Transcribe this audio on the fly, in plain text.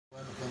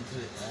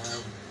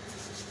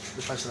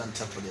the passion and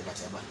temple but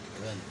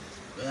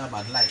when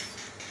about life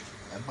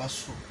and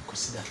basu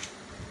consider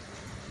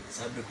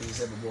Sabre could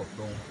say about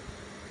don't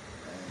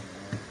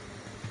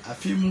a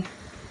few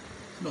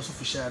no so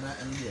for Shana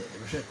and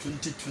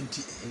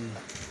 2020 in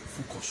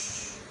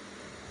focus.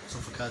 So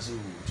for Kazu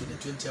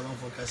 2020 I'm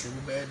for Kazu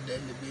bed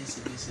then the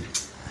basic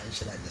I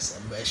shall like this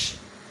ambition.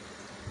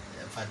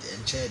 In fact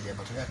and chair there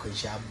but we are quite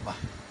sharp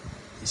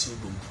is your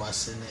boom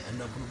person and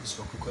no group is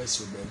for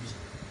your baby.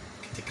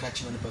 The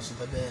catch man person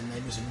for there and I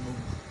was in move.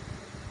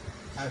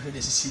 I heard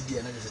this CD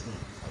and I just said,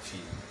 I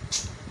feel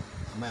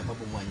my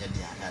papa 1 year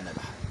I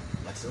never had,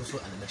 but it's also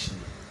an election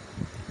year.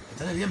 But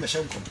then I hear my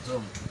show come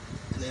home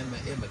and then my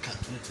aim can't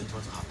 2020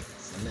 what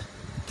happens and then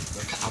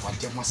our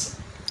dear muscle.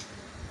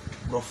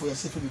 Bro, for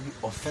yourself, will be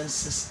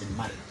offenses in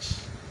marriage.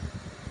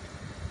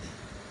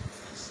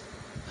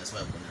 That's why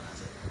I'm going to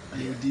answer. I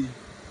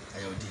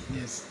would.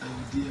 Yes, I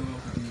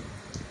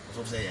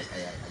would. Say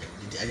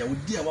I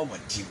would dear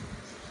what team.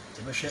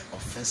 The share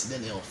offense,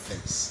 then the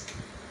offense.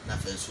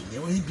 Nothing so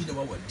near when he be the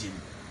one with Jim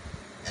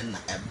and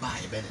a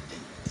buy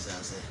Benedict. So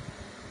I say,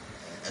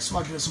 a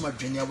smart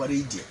junior, what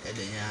he did, and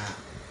then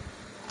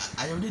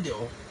I already do.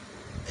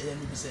 I am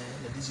saying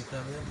that this is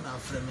crab, I'm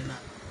from me now.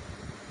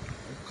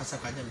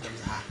 Casaka, I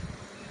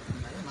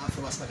am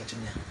after was like a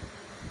junior.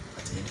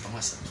 But the end of my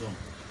son,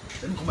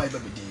 then come my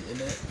baby, and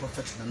the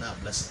prophet and now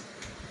blessing.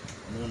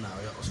 No, now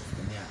you're also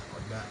from near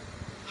or that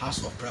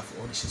house of prayer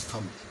for all his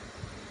family.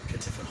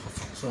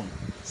 So,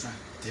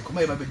 they come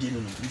by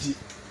beginning.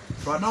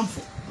 For a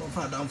downfall, not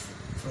for a downfall,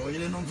 for a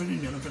non very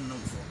near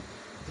for.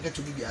 I get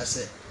to be I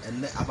say,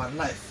 and about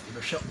life,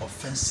 you share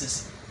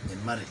offenses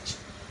in marriage.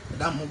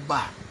 Madame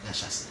Mubba, I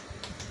shall say.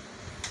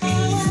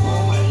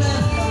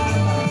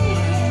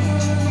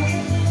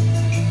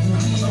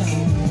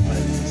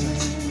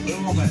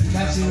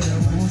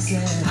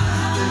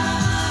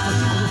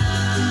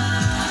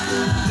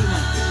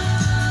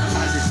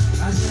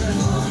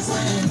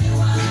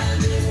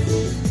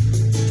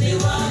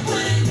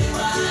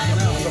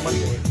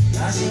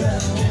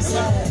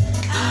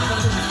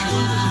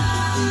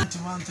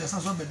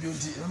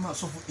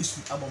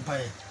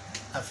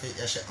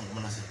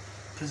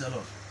 Praise the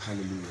Lord.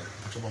 Hallelujah.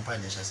 What you want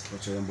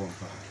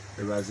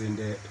to raising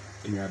the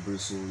in your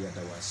bristle,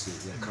 Yadawasi,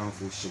 your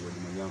council show with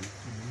Mayam,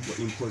 what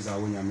impose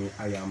our Yami,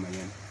 I am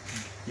Mayan.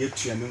 Yet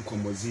Chiamin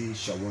Comozi,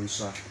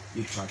 Shawonsa,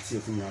 you try to see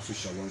Yasu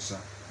Shawonsa.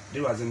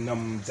 There was a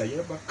num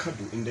Zayaba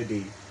Kadu in the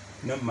day,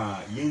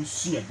 Nama, Yen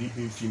Senior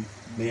Bibi film,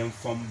 Nayam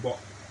from Bok,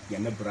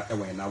 Yanabra,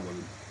 and I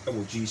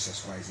will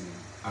Jesus Christ.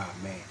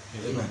 Amen.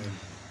 Amen.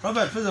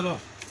 Robert, praise the Lord.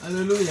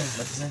 Hallelujah.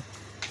 What's that?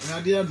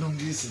 I did not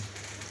busy.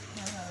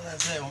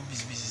 That's why I'm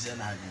busy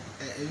and I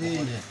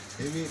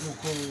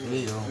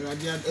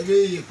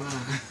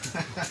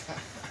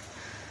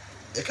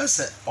can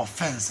say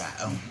offense.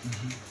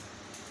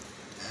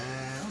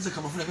 What's the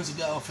come of to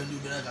be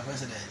offended when I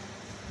said,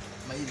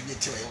 my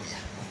idiot,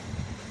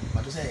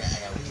 but to say,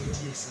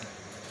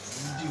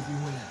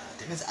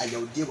 I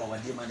will deal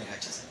what dear money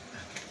catches.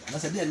 And I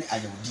said, I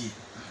will deal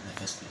in the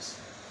first place.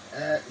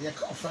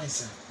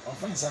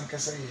 Offense, I can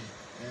say.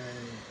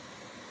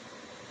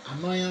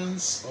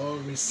 Annoyance or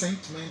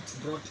resentment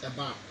brought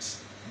about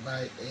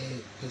by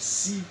a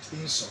perceived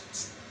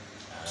insult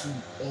to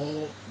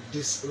or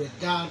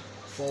disregard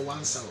for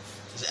oneself.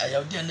 I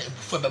have done it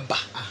before the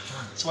back.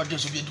 So what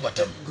does you do? What?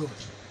 Good.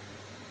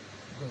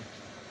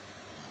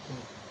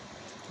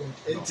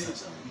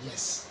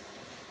 Yes.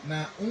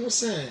 Now, who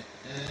say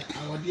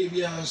our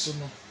dear also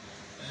no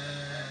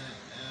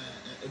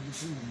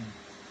before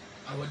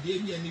our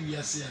dear we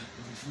are saying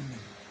before me.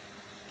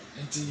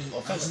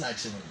 Offense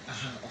action.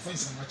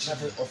 Offense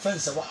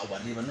offense our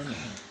neighbor.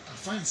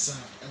 Offense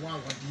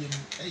our dear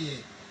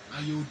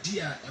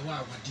Ayodia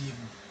our dear.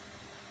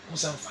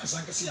 Also, offense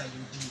I can see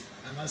Ayodi,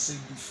 and I say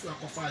before I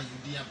offer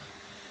Ayodia.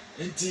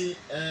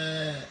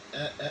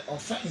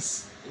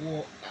 Offense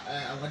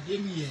our dear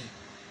me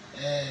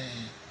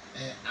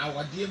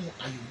our dear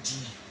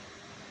Ayodi.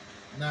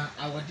 Now,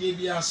 our dear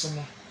be also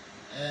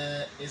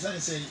as I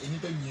say,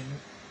 anybody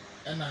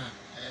and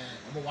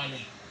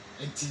Wale.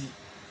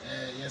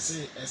 Yes,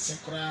 a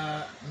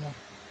secra no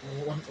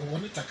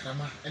one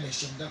takrama and a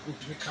shame that would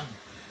become.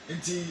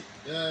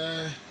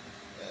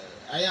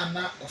 I am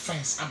not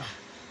offense, Abba,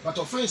 but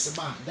offense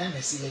about then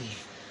I see.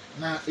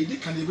 Now, it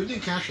can be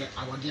within cash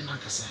our dear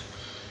Nankasa.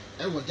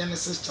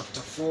 Genesis chapter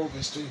 4,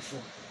 verse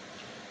 24.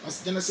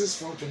 As Genesis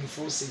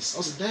 4:24 says,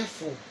 also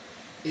therefore,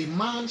 a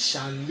man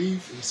shall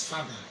leave his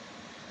father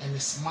and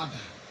his mother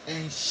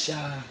and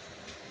shall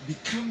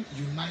become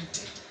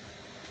united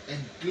and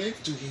cleave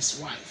to his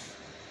wife.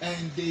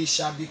 And they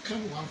shall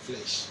become one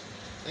flesh.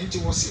 And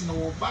you was in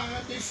no bar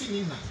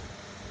definina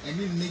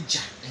and in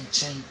nature and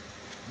chain.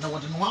 Now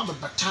what no one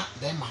but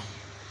them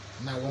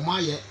now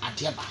Wamaye at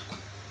your back.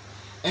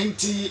 And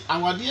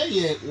our dear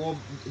ye will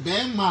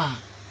Bema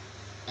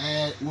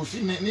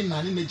within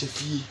any nature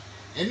fee.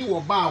 Any will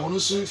bar will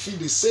also feel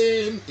the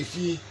same if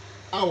he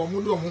our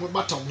mudo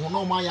bottom will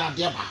know my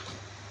dear back.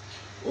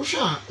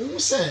 Osha, who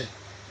say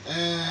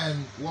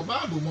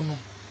Wababu mono.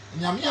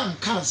 nyame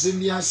anka asɛm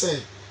bi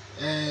asɛ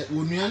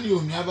onua ne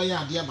onua bɛyɛ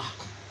adeɛ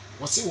baako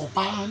wɔse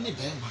wɔbaa ne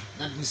bɛrima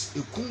that means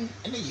ekum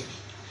ne yere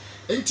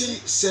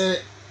enti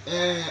sɛ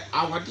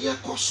awadeɛ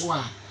kɔ so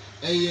a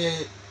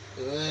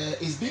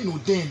is being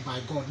ordained by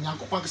God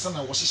nyankopɔn kasa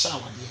na wɔhyehyɛ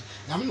awadeɛ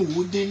nyame na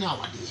wɔordain na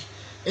awadeɛ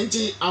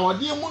enti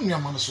awadeɛ mu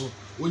nnuama no so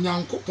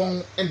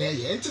onyankopɔn na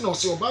ɛyɛ enti na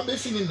ɔse ɔbaa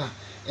bɛfi ne na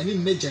ɛne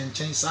ne gya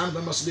nkyɛn saa na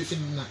bɛrima so bɛfi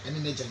ne na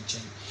ɛne ne gya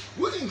nkyɛn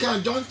we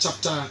can John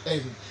chapter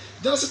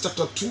Genesis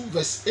chapter 2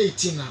 verse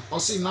 18 or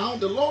say now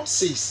the Lord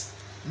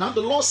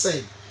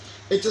said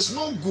it is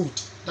not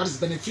good, that is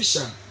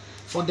beneficial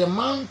for the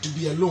man to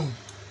be alone.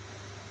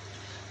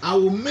 I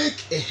will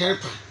make a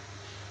helper,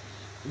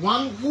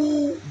 one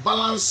who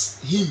balances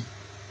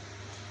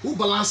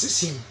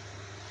him,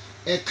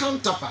 a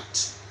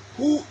counterpart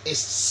who is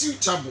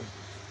suitable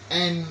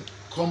and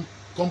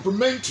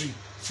complementary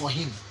for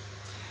him.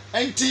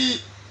 And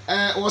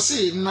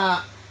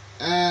now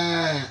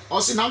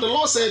the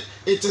Lord said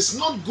it is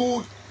not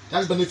good,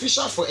 that's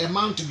beneficial for a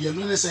man to be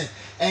alone.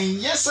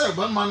 And yes, sir,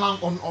 one man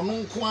on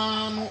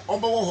Unquano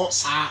Obo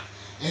sa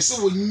and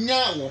so we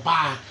nya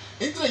woba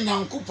into the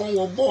Yankupon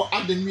wobo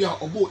Ademia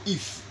obo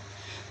if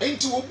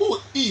into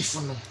obo if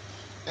no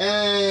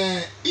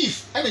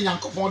if and the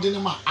Yankupon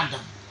dinema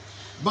Adam.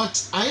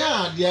 But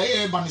I the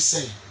air bunny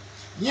say,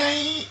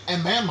 Yay, a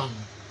man,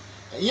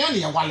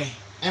 Yanni a wale,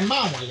 a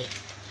man wale,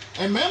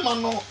 a man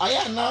no,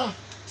 I now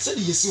said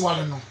yes, you want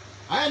to know.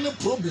 I have no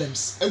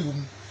problems.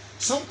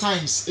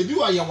 Sometimes if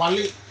you are your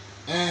wale,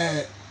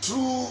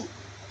 through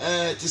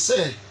to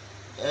say,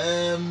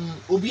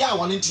 Obia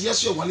wanting to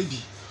yes, your walibi,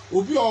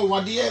 Obia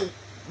wadia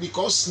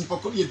because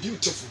Nipakoli are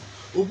beautiful,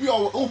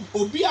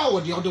 Obia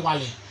what the other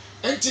wale.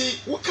 And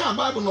what can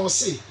Bible no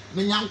say?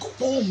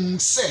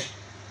 Nanyankopon say,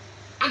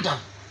 Adam,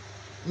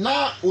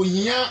 na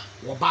onya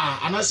woba,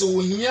 and I say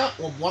onya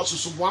or what's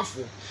so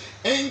waffle.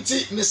 And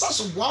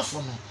Nessaso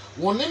waffle no,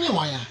 one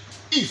anywhere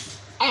if.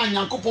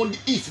 Nyankopɔn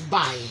if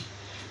by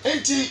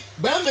enti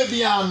bɛrima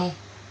bia no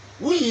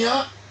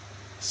wohia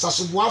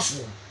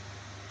sasoboafo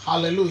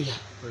hallelujah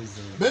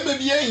bɛrima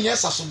bia nyɛ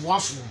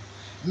sasoboafo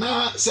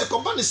na sɛ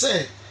kɔba ne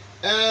sɛ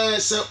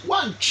sɛ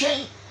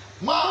wantwɛn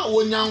ma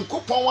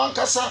onyankopɔn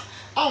wankasa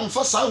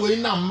amfa saa wei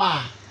na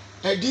ma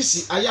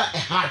disi aya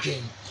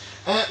ɛhadwen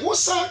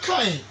wosa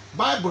kan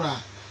bible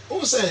a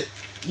wo sɛ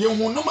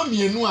yehu noma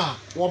mienu a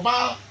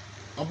ɔba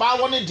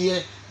wone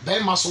deɛ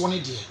bɛrima so wone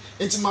deɛ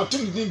enti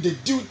the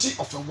duty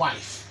of a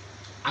wife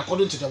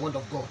according to the word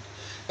of God.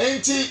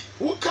 Enti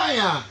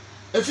ukaya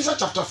Ephesians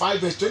chapter 5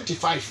 verse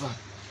 25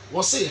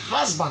 will say,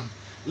 husband,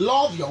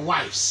 love your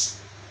wives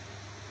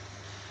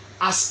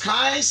as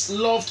Christ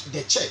loved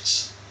the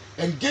church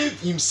and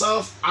gave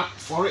himself up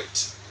for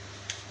it.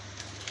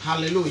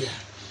 Hallelujah.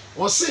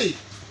 Or say,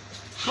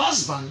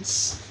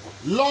 husbands,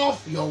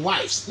 love your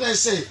wives.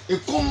 Let's say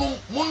ekunum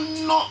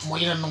munno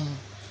moyenum.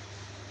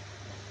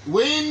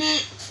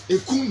 Weni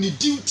ekun ni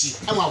duty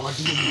ewa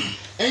wadie.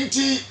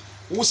 Enti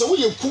wo se wo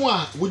yekun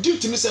a wo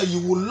duty ni say you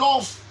will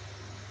love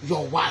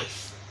your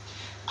wife.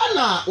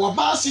 Ana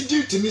woba si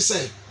duty ni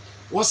say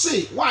wo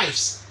say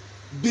wives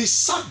be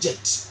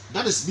subject,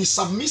 that is be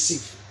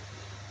submissive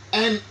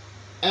and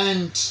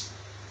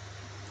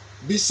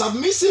be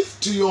submissive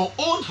to your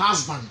own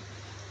husband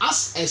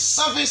as a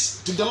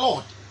service to the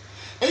Lord.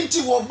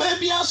 Enti wo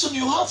baby so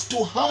you have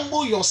to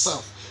humble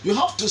yourself. You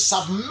have to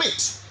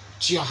submit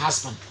to your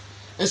husband.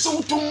 And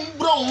so to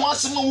brown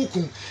was no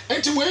wukum.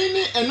 And to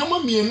any enoma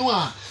mienu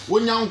a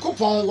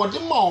wonyankopon wode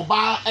ma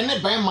oba ene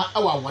bema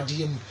awa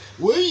wadiem.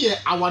 We ye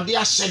awade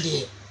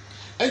ahyede.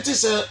 And to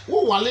say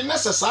wo wale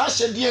necessary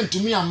ahyede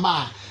ntumi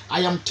amba.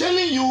 I am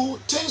telling you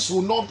things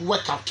will not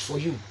work out for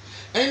you.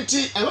 And to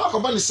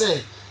Elakobani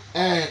say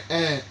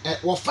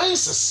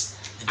offenses.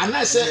 And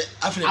I say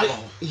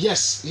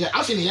yes, yeah,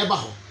 afini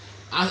yebaho.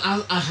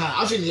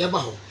 Afini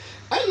yebaho.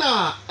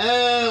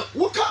 And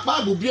look at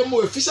Bible be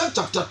more Ephesians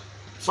chapter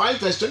 5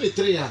 verse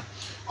 23.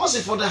 Also,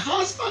 for the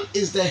husband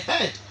is the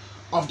head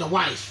of the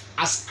wife,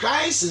 as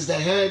Christ is the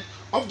head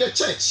of the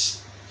church,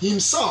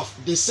 himself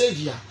the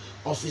savior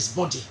of his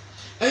body.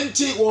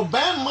 Enti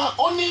obema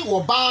oni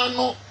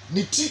wobano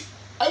niti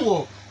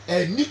ewo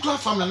nuclear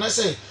family na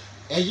say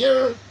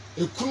eye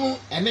ekunu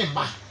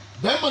enemba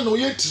bema no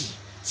yeti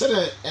say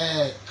the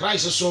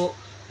Christ so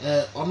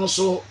ono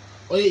so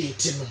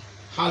oyeti no.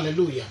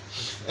 Hallelujah.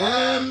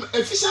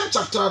 Ephesians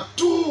chapter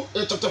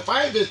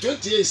 5 verse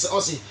 28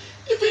 also,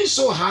 even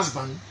so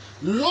husband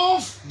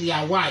love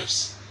their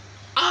wives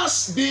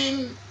as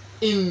being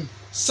in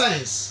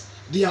sense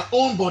their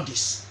own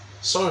bodies.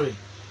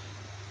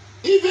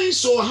 Even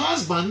so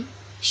husband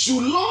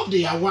should love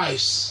their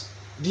wives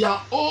their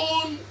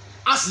own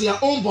as their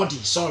own body.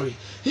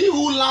 He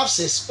who loves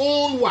his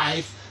own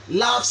wife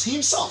loves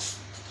himself.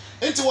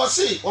 And to what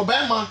say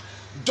obema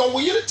do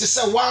we to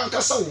say one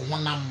kasa wo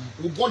honam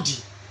wo body.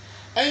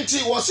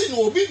 Enti was in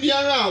obi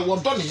biara wo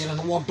do ne yere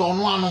no wo do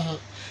no ano ho.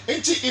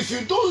 Enti if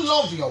you don't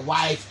love your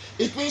wife,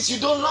 it means you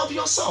don't love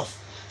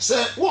yourself.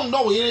 Say wo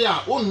ndo wo yere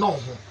a wo no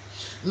ho.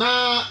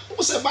 Na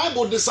wo say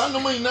Bible de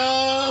sanoma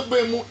ina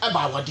ba mu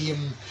eba wade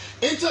mu.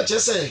 Enti che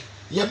say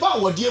ye ba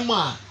awodie mu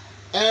a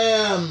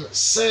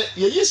se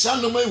ye yi sa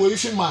no mai we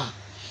fi ma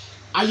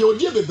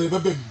ayodie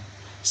bebebebem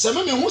se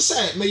me hu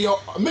se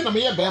me na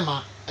me ye be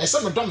ma se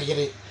me do me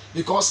yere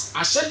because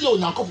ahyede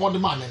onyankopon de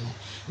ma me no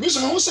me so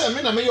me hu se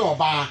me na me ye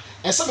oba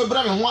se me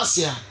bra me ho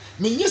ase a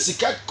me nye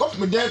sika kop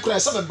me den kura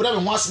se me bra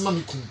me ho ase ma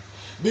me kun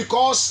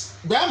because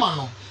be ma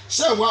no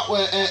say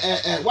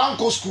one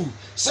go school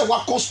say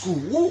what go school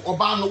who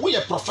oba no we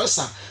a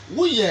professor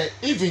we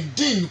even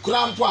dean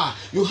krampo a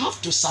you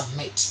have to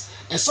submit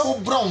and so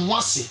brown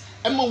wase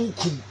ema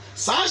wukum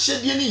sa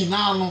ahyede ni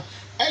nyina no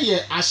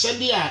eye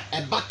ahyede a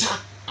ebata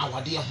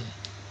awade ho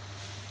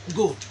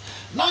good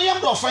now you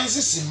have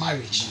offenses in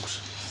marriage.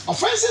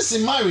 Offenses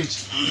in marriage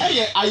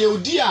eye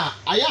ayodi a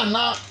aya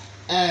na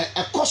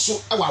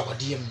ekoso ewa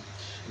awade mu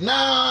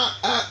na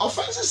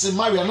offenses in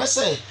marriage na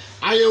say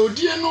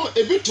ayodie no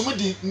ebi tumi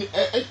di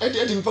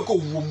nipa ko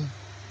wom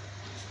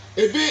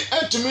ebi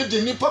etumi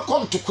di nipa ko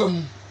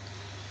ntokwam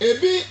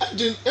ebi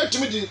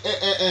etumi di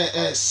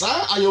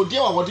sa ayodie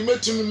wa wodi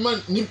metumi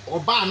man ni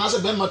oba na se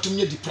be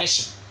matumi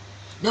depression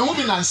me hu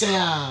bi nansen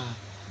a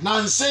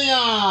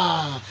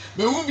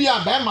me hu bi a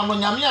be ma no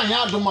nyame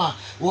anya adom a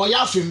wo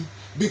ya afem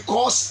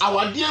because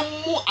awade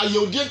mu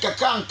ayodie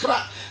kaka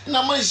ankra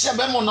na man hia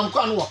be mo nam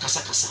kwa no wo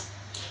kasa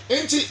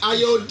enti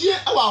ayodie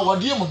wa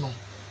awade mu no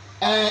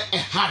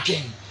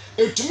hadwen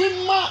etumi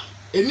ma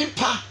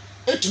enipa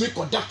etumi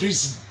koda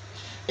prison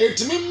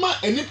etumi ma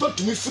enipa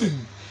tumi free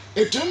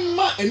etumi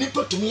ma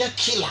enipa tumi ya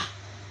killer.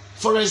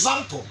 For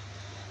example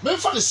me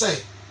fa le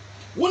say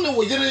woni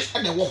wo yere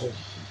e de wo ho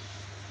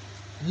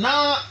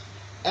na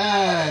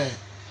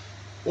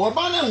wo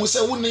ba na hu say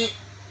woni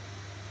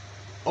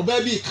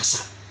oba bi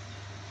kasa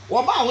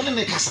wo ba woni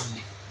ne kasa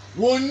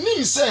no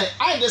woni say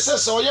ai de say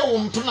so ye wo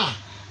mpena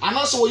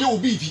ana so ye wo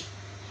bibi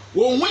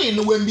wo hu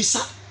no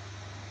wambisa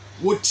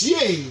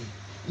wotie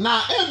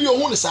na ebi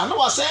ohun sa na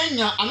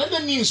wasanya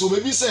another news so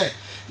baby say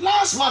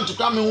last month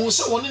kwa me hu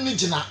say woni ni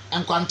gina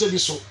enkwante bi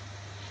so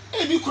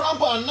ebi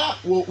kuraba na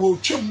wo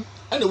twem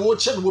ene wo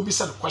che no bi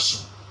say the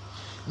question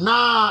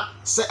na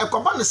se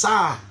ekoba ne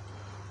sa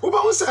wo ba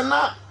hu say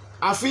na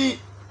afi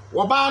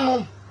wo ba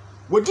no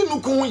wodi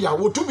nuku ya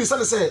wo tu bi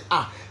say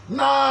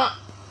na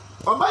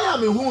oba ya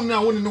me hu na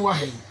woni ni wa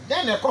hai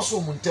den na ekoso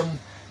mu ntem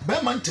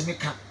ba man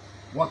temeka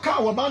waka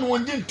wo ba no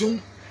wonje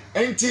ntum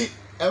enti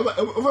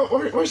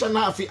we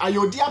na afi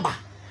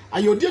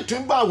ayodi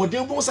tumba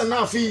wode bu se na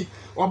afi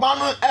oba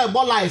no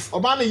ebo life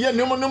oba no ye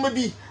nemo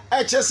bi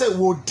che se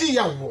wodi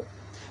ya wo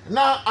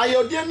na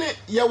ayodi ne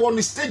ye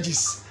won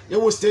stages ye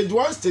wo stage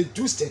 1 stage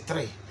 2 stage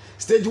 3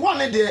 stage 1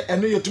 ne de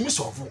eno yetumi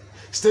solve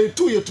stage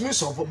 2 yetumi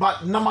solve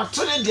but number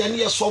 3 de ne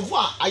ye solve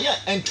a aye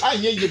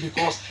entire ye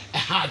because e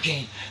ha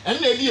adwen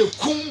en na eli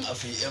ekum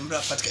afi embra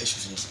practical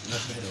issues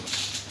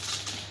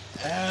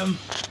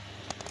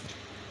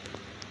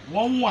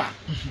one wa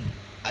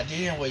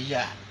ade yan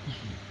waya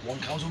won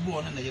kan so bu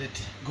on na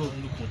yerete go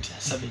no kuntia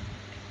sabe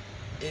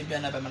e bia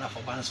na be mana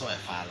for ban so e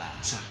faala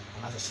sa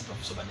na se simple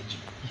so ba na ji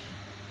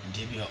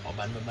ndi bia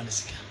oba no be na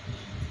sika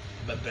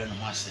be bre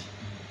no ase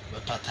be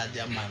to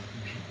atade man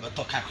be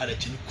to ka kwara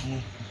tini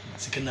kunu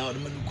sika na o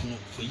man kunu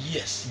for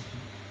years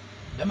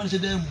be man se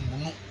da mu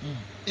no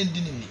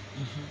endi ni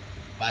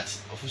but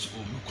office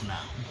o mu kuna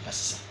ba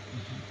sisa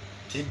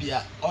te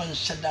bia on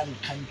shadan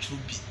kan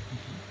chubi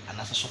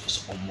anasa so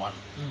for on one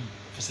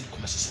for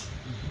commerce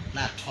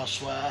na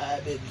twaswa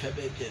be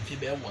fi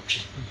be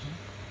wotwe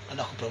na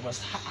da ko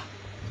promise ha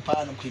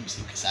pa na ko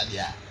imisi kisa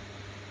dia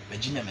be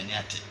jinya mani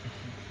ate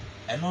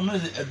eno no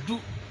edu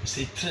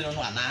se train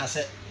no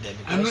anase de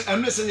because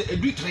eno se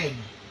edu train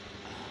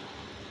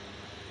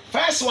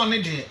first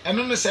one dey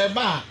eno no se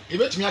ba e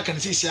betumi aka ne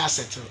si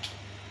assettle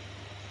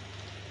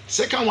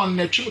second one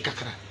na twim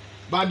kakra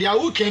but dia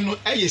weekend no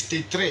e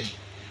stage 3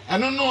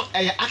 eno no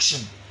e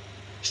action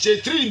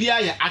stage 3 bia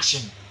ya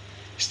action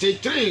stage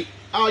 3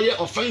 aye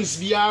offense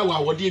bia wa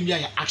wode bia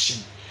ya action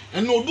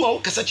eno odu a wo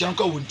kasa kira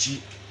nka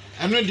wonti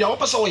eno dia wo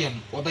pesa wo ye no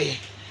wo be ye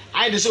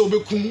ai de se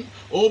obekum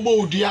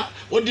obo odua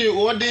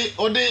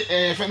ode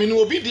family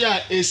obi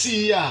dia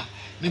esi ya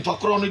nipa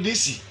kro no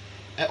desi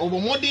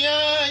obomode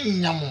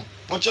anyamo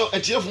ocho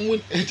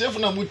etiefu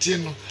na mutie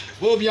no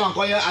obi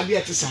ankoya ade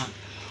etisa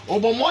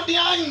obomode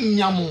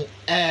anyamo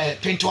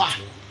pentoa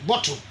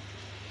bottle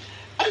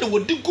and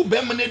wodi ku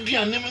be ma na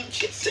aduane m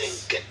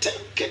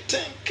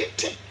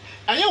keten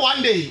anya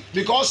one day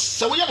because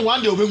so we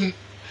one day obehu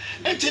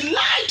until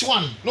light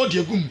one no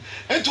de gum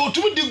until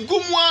otum de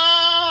gum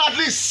at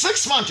least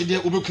 6 months de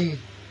obekum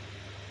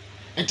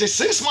until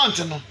 6 months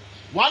no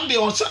one day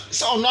on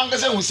so no anga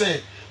say we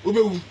say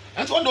obehu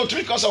until one day otum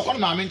because of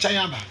ma me nchan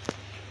aba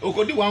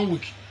okodi 1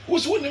 week wo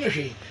so ni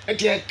mehwe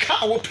until e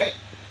ka wo pe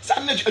sa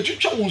na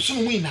atwitwa won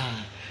sunu mu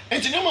ina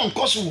until nyama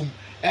nkoso wo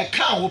e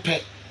ka wo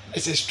pe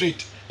it's a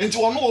straight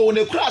until one wo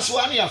na kura so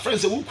an ya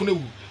friends wo kuna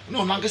wu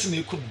no anga say na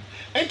ekunu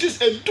until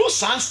a do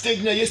san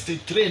stage na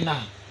yesterday 3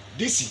 na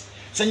this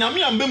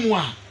Sanyami ambemu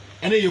a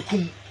ene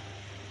yekum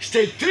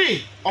stage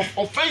 3 of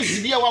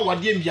offense bia wa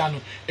wade mbia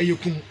no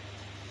eyekum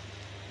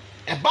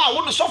eba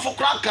wo no sofo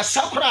kra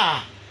kasa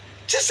kra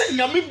ti se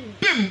nyame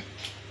bem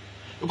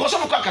because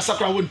some kwa kasa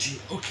kra wonti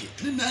okay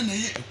ni na na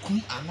ye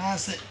ekum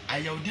anase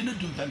ayawde no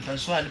dum pempen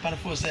so a nipa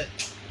fo say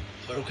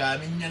foruka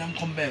me nyanam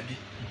kom baabi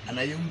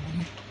ana ye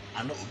ngunu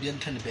ana obi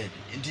enta ne baabi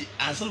enti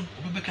answer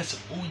obi beka se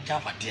o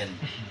java de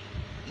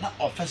na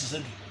offense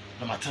say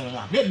na matere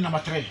na me na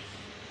matere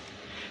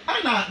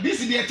ana this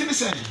the thing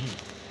say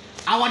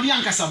awade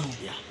ankasa mo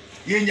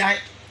ye nyai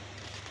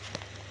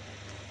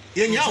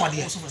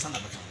awade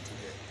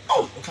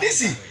oh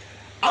this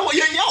awo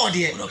ye nya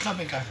ode o ka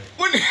be ka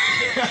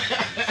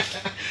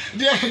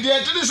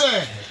the thing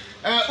say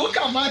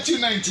okay Matthew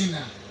 19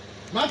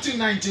 Matthew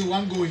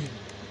 91 going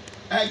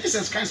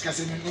Jesus Christ can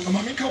say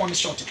mama me ka one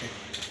short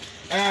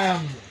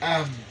I'm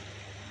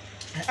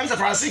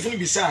surprised if you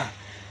bisa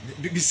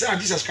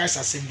Jesus Christ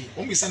assembly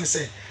o bisa ne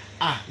say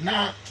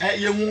na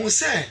ye hu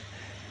say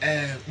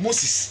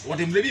Moses what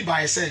them be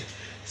by say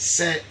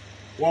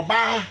wo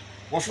ba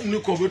wo fun ni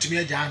ko betumi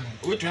agya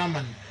no betumi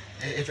aman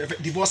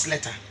divorce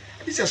letter.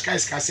 Jesus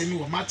Christ can say me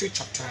with Matthew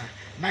chapter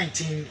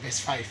 19 verse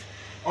 5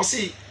 or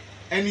see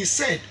and he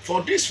said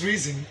for this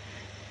reason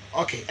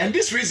okay and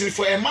this reason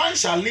for a man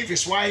shall leave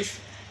his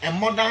wife and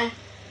mother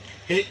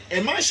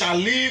a man shall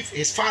leave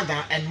his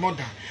father and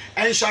mother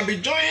and shall be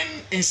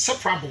joined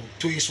inseparable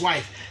to his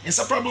wife.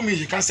 Inseparable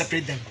means you can't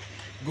separate them.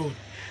 Good.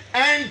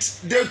 And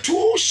the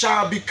two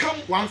shall become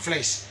one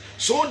flesh.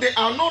 So they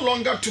are no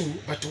longer two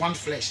but one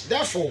flesh.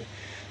 Therefore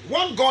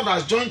what God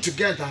has joined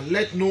together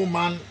let no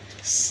man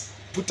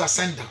put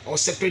asunder or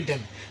separate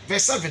them.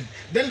 Verse 7.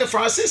 Then the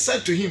Pharisees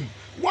said to him,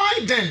 why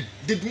then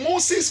did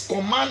Moses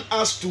command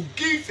us to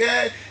give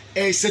her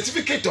a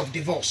certificate of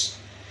divorce?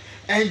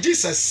 And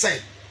Jesus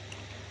said,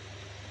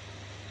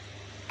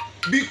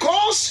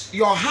 because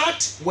your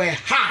hearts were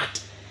hard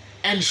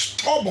and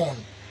stubborn,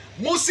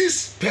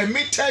 Moses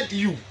permitted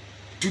you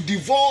to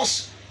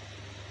divorce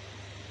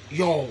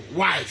your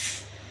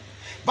wife.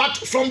 But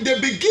from the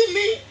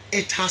beginning,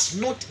 it has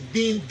not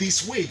been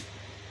this way.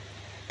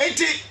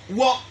 Enti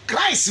wo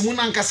Christ mu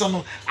nankasa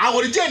no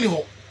aworije ni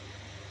ho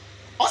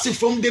also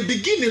from the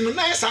beginning no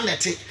na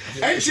sanete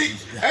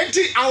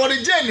enti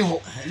aworije ni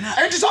ho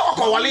enti so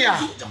okowale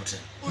a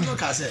o no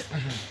ka say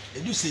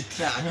edu se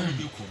tra anu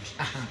bi ko bi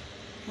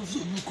so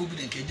bi ko bi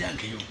den ke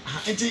janke yo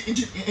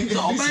enti so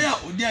obaya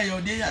odi ayo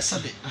odi ya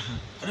sabe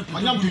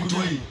onyam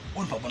pinto yi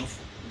on papa no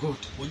fo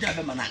good oja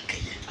be ma na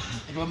kaye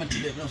e be ma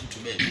tibe na so to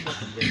be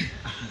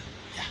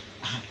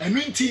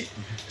enu enti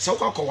so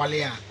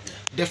okowale a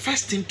the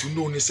first thing to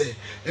know is say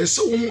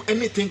so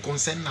anything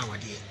concern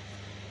awade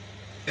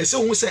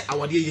so say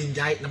awade ye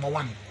njai number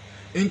 1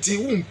 enti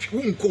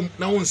wunkom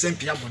na won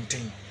sempia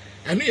bonten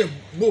enu ye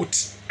boat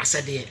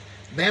asede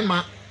be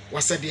ma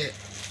wasede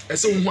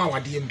so hu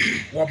awade mu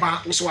wo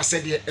ba so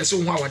wasede so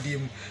hu awade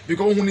mu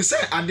because hu ni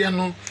say ade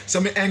no say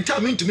me enta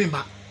me ntumi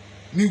ma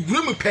me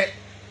wura me pe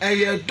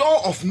a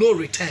door of no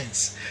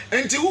returns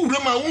enti wura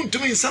ma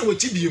wuntumi nsan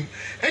wachi biem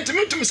enti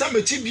me ntumi nsan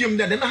wachi biem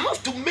then I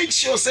have to make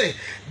sure say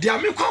dia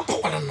me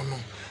kwakwa no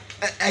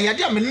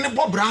ayade am ne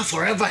bobra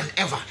forever and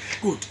ever.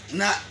 Good.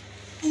 Na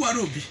who are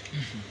obi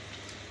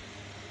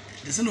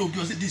the son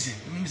obi say this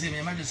me say me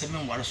imagine say me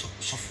ware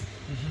sofu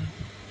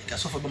ka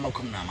sofu be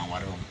makom na ma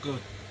ware.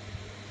 Good.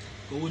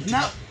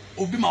 Na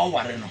obi ma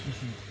ware no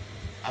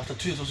after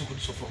 2 years also could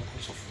sofu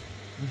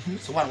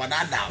so one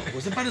da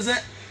was the part say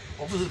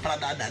office para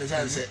da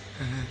say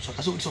so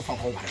ka sofu sofu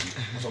ko ware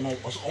so no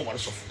also on ware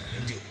sofu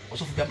ndi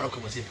also be ma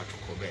ko say patro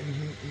ko be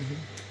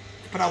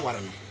para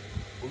ware no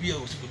obi e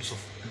also could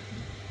sofu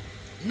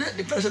na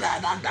the person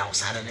that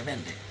was had an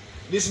event.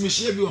 This me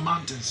share be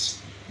mountains.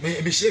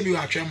 Me share be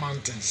atwe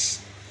mountains.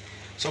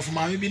 So for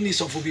my be ni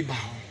so for be ba.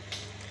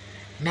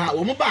 Na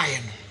wo mo ba ye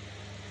no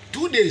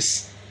 2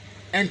 days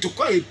and to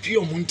call a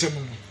pure mountain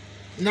no.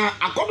 Na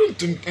according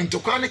to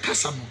entokwa ne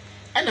kasa no.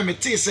 E na me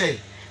te say,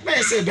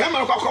 be say be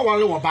ma kwakwa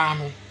wale wo ba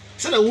no.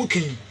 Se na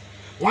wukin.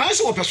 Wan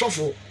se wo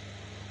pesofo.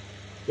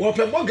 Wo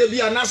pe boga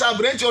bi anasa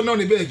brent o no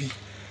ne baby.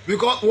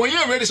 Because when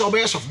you ready so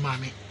be of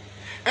mommy.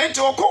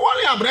 Enti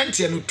okowale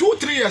abrante no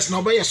 2-3 years na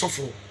obeye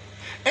sofo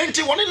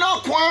enti woni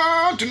na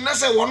kwa to na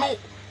say wono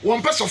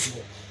won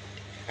pesofo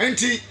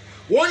enti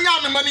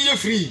wonya na mani ye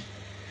free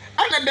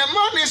and the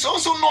man is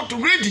also not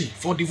ready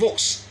for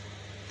divorce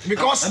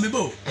because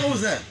amebo what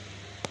was that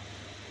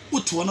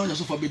what one on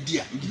sofo be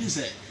dia ngi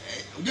say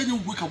ojanyo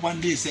wake up one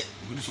day say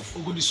go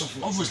di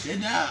sofo obviously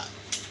na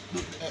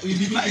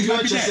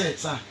you say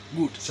sir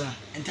good sir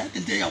and that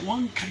day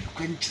one can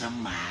quench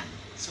man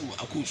so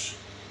akos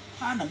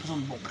na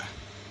person bobra.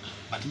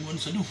 But you want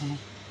to do who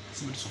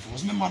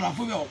was my mother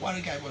for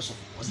one guy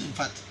was in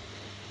fact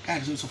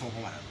kind of so for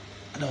one.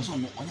 And also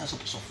no on your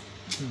soft.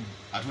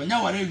 But when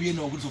now we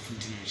know good of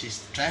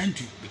she's trying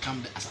to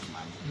become the asset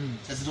man.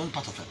 That's not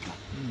part of her plan.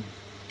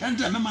 Then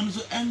the man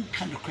so and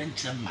kind of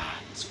quench a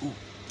man. So who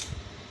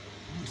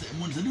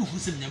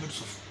said never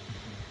so.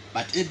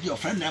 But if your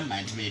friend and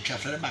mine to be a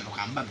friend back or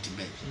come back to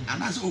bed.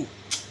 And as oh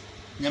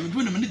I'm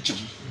doing a minute job,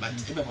 but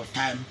if about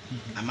time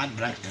I might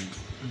bright and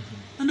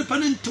and the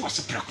penny to us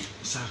a prac.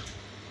 Sir.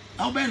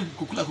 I'll be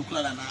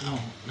kukula na.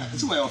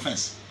 That's why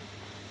offense.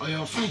 or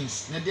your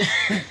offense na de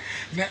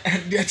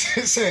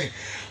say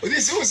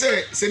this who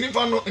say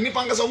nipa no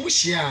nipa ngasa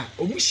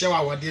omuhia wa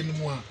awade no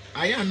mu a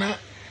aya na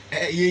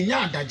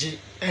yenya adagye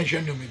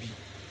ehwe no bi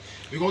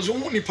because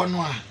who nipa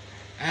no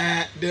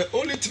a the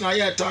only thing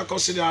I talk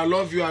say I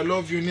love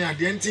you ni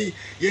ade nti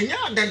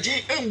yenya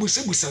adagye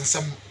embusebusa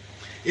nsam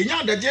yenya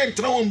adagye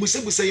ntra won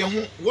busebusa ye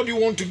ho what do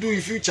you want to do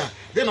in future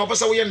then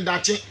obasa we ye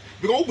ndache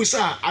because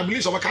obusa I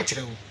believe so baka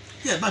kire wo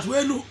yeah but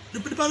we no the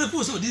people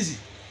force so this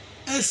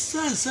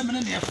essence me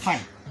na fine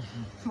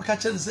me ka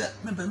kire say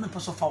me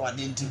person fa wade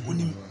nti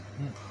onim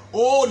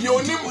oh the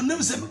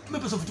onim say me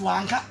person fit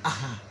wanka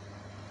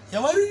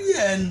ya wari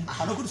yen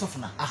anokudu so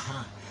funa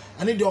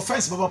and the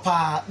offense baba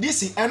pa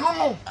this eno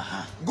no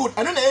good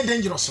eno na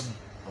dangerous no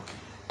okay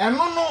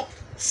eno no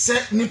se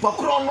nipa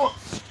kro no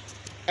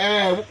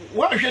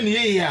wa hwe ne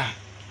ye ya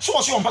so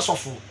on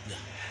pasofo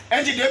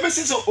and the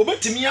embassy so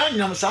obetimi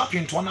anyam sa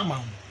apento na ma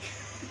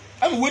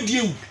am wodi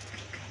ewu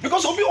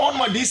because obi on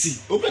my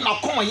DC obi na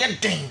koma ye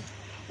den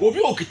obi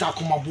okita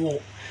koma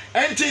bo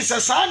enti se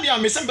sa dia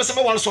me se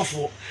be wal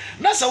sofo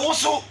na se wo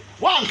so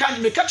wa anka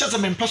me ka chese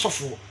me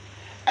mpesofo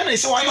and I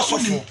say wa yo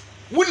sofo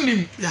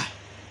wonnim yeah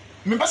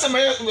me pese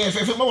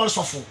me wal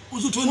sofo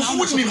uzuto na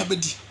wonnim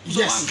abedi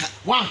yes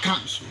wa anka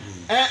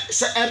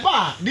se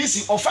eba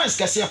this offense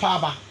kese pa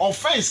ba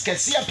offense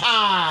kese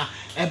pa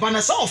eba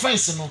na sa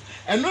offense no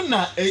eno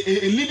na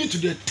leading to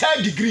the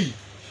 3rd degree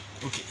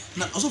okay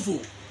now also for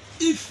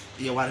if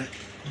you are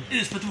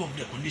irrespective of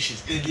the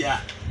conditions they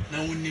are na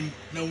wonnim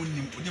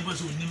never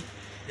so wonnim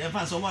ya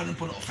fa so one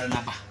pon offer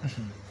na ba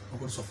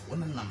because of one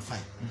nam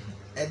fine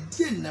e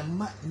dey na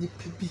ma ni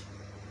pebi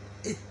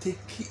e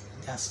take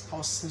their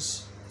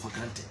spouses for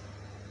granted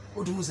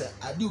what do you say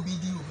ade obi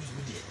di obi so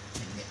dey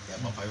ya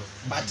papa yo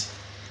but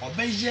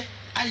obeye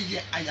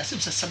aye sip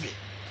sebe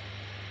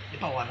the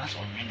power na so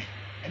nwene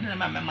e na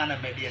ma na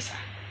ba bi esa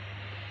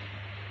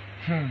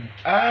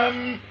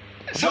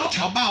so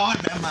taba wa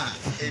na ma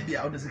e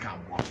bia o de sika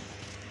abo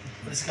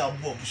Brisika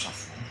bo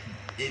busafo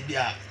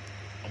ebia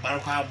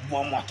obarakwa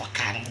abo mo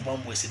atoka no bo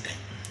mo esidan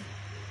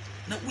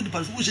na we the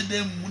person we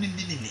dan mu ni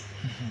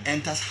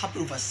and has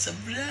happened over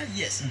several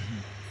years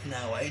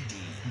now I did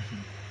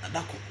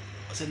adako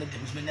o say na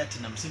dem so many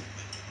atinam sim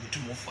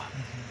mutumo fa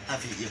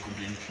afi ye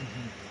complain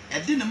e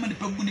dey na mani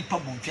pagu ni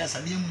pabo ntwasa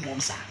na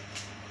emmom sa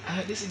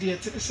this is the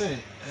thing say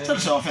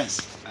it's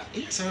offense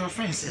yes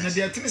offense na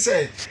the thing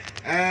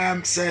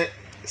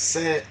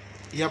say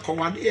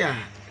yakowade a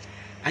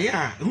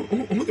aya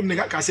dem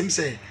nega kasem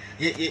say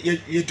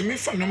ye tumi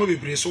fa no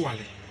bebre so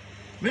wale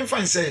me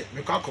fa say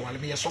me kwa akowale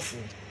me yesofo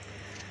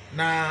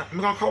na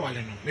me kwa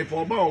akowale no me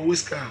po ba o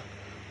wiska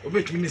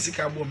obetumi ni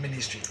sika bo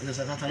ministry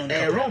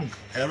wrong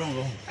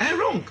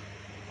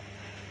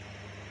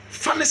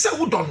fa say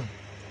wo don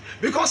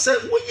because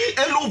we yi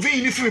love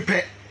ni film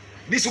pe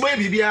this way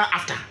bibia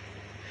after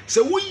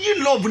say we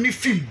yi love ni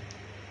film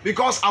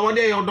because our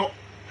day yodo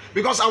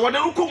because our day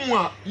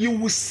lokomu you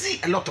will see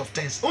a lot of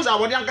things those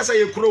our day ankasa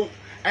ye kuro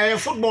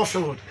football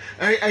field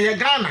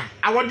Ghana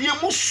awade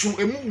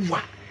emusu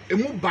emuwa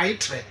emu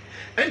baitre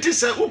enti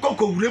se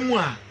ukoko wuremu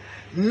a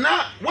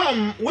na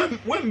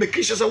when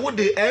make sure say what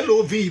the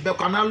love be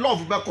na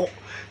love be ko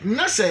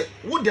na se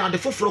what the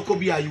foforo ko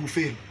bia you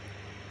fail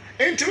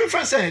enti me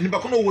fa say ni be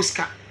ko no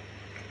woska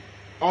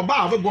oba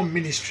avebo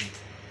ministry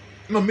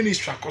no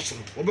ministry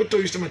akosoro obeto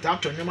instrument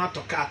after nyama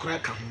to ka akora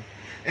ka ho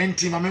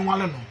enti ma me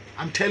wale no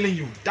I'm telling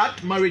you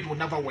that marriage will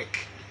never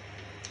work.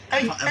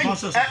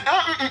 Because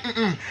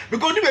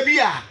the baby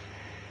a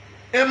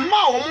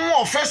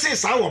more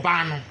offenses our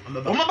ban.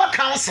 Number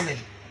counseling.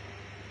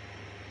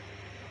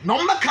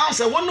 Number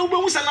counsel one no be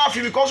enough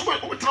because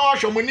we try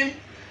your money.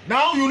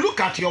 Now you look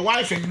at your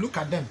wife and you look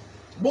at them.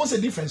 What's the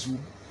difference?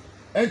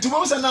 And to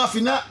was enough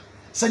in that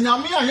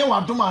Sanyami and you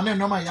are doing and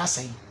no my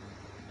say.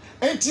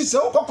 And it's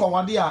so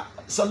cocoa,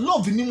 so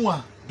love in you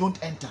don't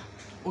enter.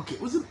 Okay,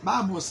 was it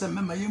Bible say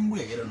member you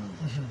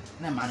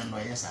no man no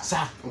yes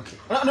sir. Okay.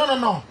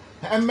 No.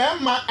 And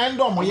member and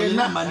no man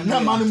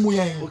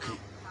muye. Okay.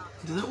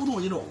 The uno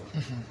you know.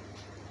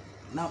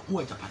 Now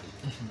what a party.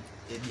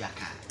 Ebi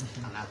aka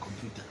and a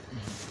computer.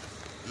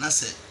 Na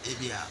say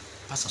ebi a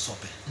pastor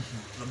sope.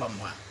 No ba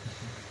mo a.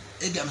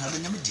 Ebi am have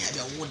nyame dia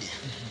bia wo dia.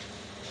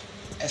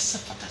 Ese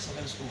fata so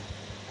be so.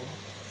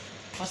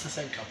 Pastor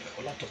say cap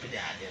o laptop dia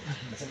ade.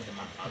 Na say the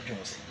man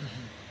adwon say.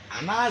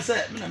 Ana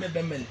say me na me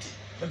be menti.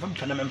 Memfam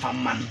twana memfam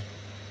man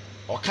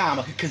o ka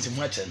ma kekenzi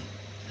mu achen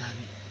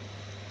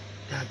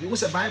Dabi what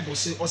the Bible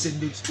say also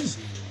the two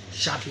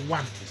shall be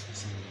one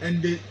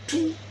and the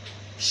two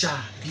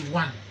shall be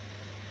one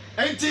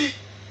and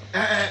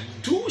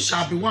two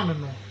shall be one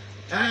no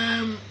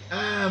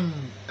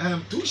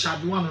two shall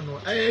be one no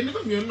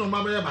never me no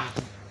ma be ba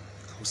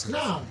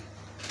now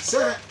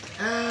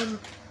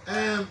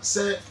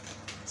say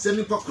say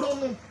ni pokro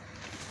no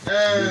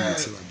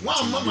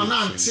one mama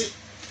na ante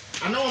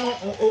and now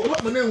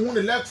what man who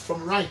the left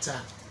from right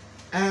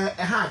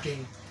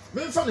again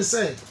me fan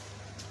say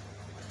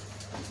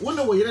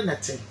when we hear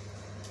nothing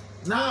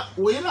now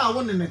we na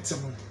won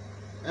netem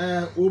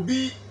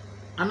obi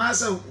and I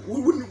said,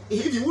 we wouldn't,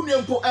 if you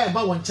wouldn't put air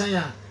about 1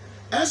 China,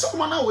 and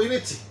someone I will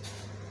it.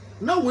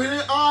 Now we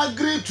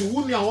agree to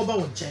win your over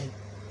 1 China.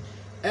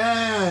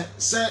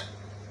 Say,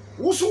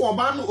 who's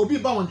Obano or be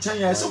about 1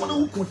 China, someone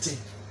who could.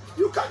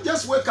 You can't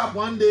just wake up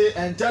one day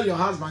and tell your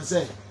husband,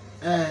 say,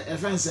 a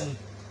friend saying,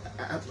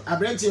 I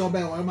rent your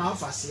bed or my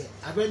office here.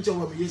 I rent your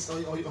or you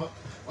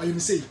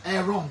say,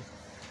 wrong.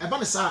 I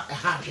want to say a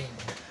hard game.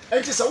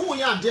 It is a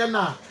woman there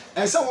now,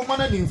 and some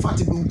woman in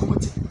fact,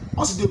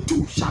 also the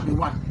two shall be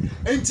one.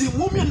 And the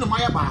woman in the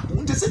Maya bar,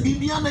 won't say,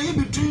 Bibiana,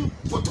 between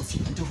both of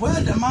you. And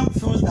where the man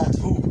feels that,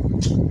 oh,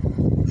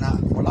 now,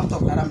 for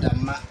laptop,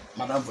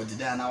 Madame for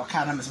today, and our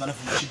car is Madame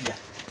for Chibia.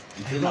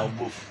 You know,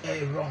 both.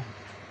 Wrong.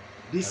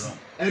 This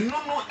and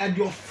no, at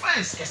your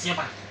first,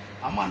 Kasiaba.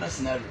 I'm on that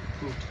scenario.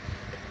 Good.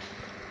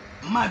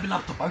 My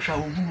laptop, I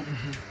shall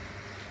move.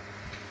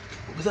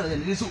 Because I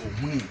need to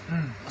win.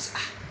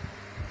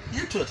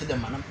 You told the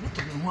man, I'm not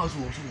talking who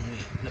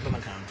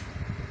never can.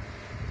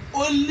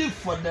 Only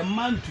for the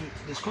man to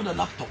discover the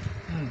laptop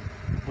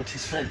with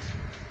his friend.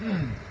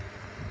 I'm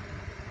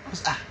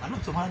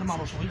not the man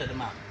was with the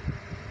man.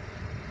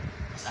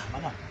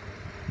 Madam,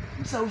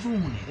 it's a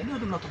woman, they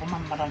don't know to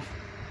man, madam.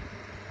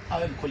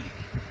 I am colleague.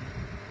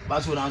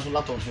 But when I was a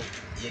lot of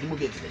you will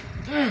get today.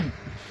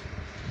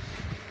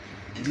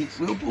 Indeed,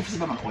 we'll prove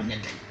them on your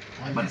day.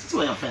 But it's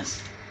still your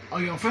offense.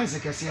 Or your offense, I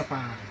can see a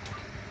pan.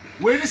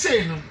 When you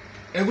say no,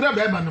 a good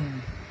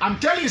Beman, I'm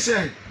telling you,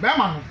 say,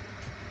 Beman,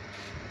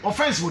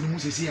 offense with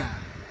Moses here.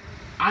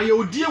 I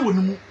will deal with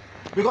you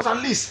because at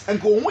least and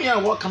go away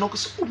and walk and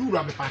also do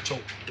rubber patch.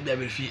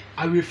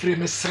 I will free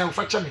myself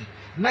for me.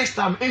 Next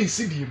time, ain't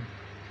see him.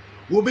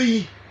 Will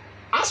be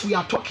as we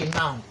are talking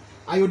now.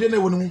 I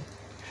will know.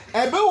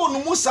 Ebe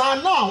wonu musa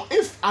now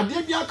if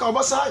ade bia ka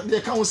obasa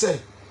they can say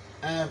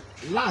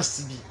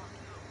last bi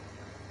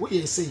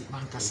we say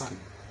mankasa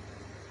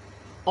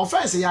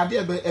offense ya ade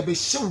ebe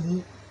hyew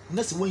mu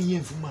na se wan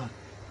yemfum a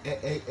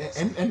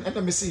and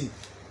me say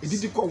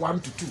edidi ko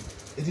 1 to 2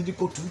 edidi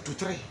ko 2 to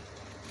 3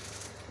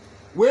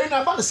 we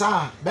na ba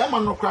sa be ma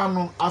no kra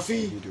no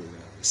afi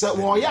se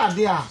wo ya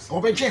ade a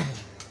obedwen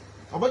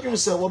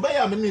se wo be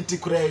ya me niti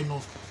kra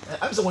no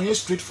am se won ye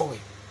straight forward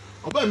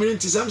oba me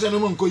niti sam se no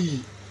man ko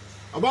yi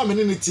about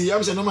minute,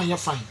 I'm saying no man, you're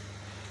fine.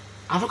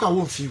 I think I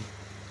won't feel.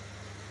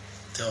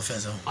 Tell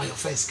offense. Or your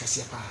face,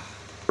 Cassiapa.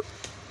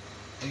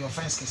 Your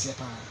face,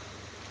 Cassiapa.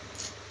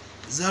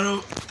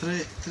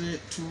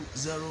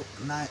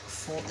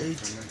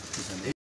 033209488.